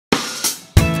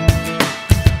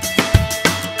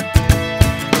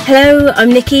Hello, I'm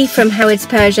Nikki from Howard's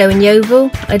Peugeot in Yeovil.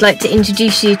 I'd like to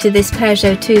introduce you to this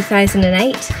Peugeot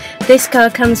 2008. This car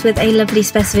comes with a lovely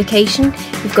specification.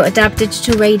 You've got a DAB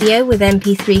digital radio with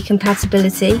MP3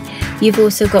 compatibility. You've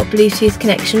also got Bluetooth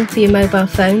connection for your mobile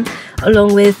phone,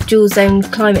 along with dual zone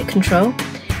climate control.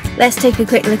 Let's take a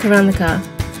quick look around the car.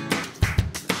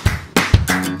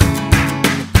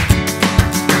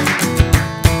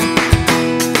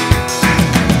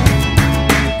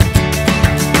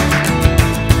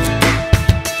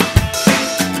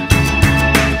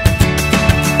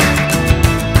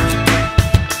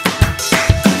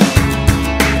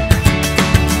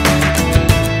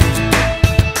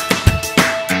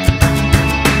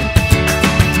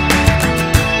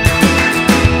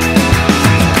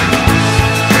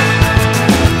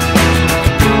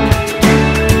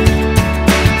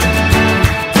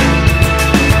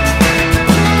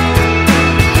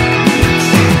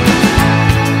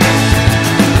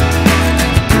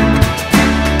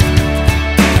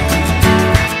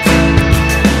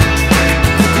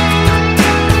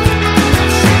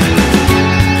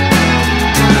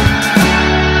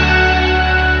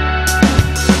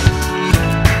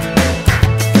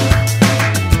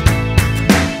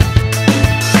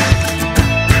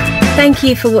 Thank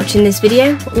you for watching this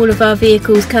video. All of our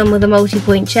vehicles come with a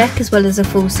multi-point check as well as a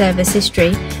full service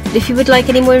history. But if you would like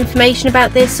any more information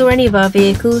about this or any of our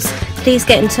vehicles, please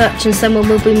get in touch and someone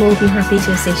will be more than happy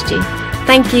to assist you.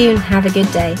 Thank you and have a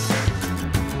good day.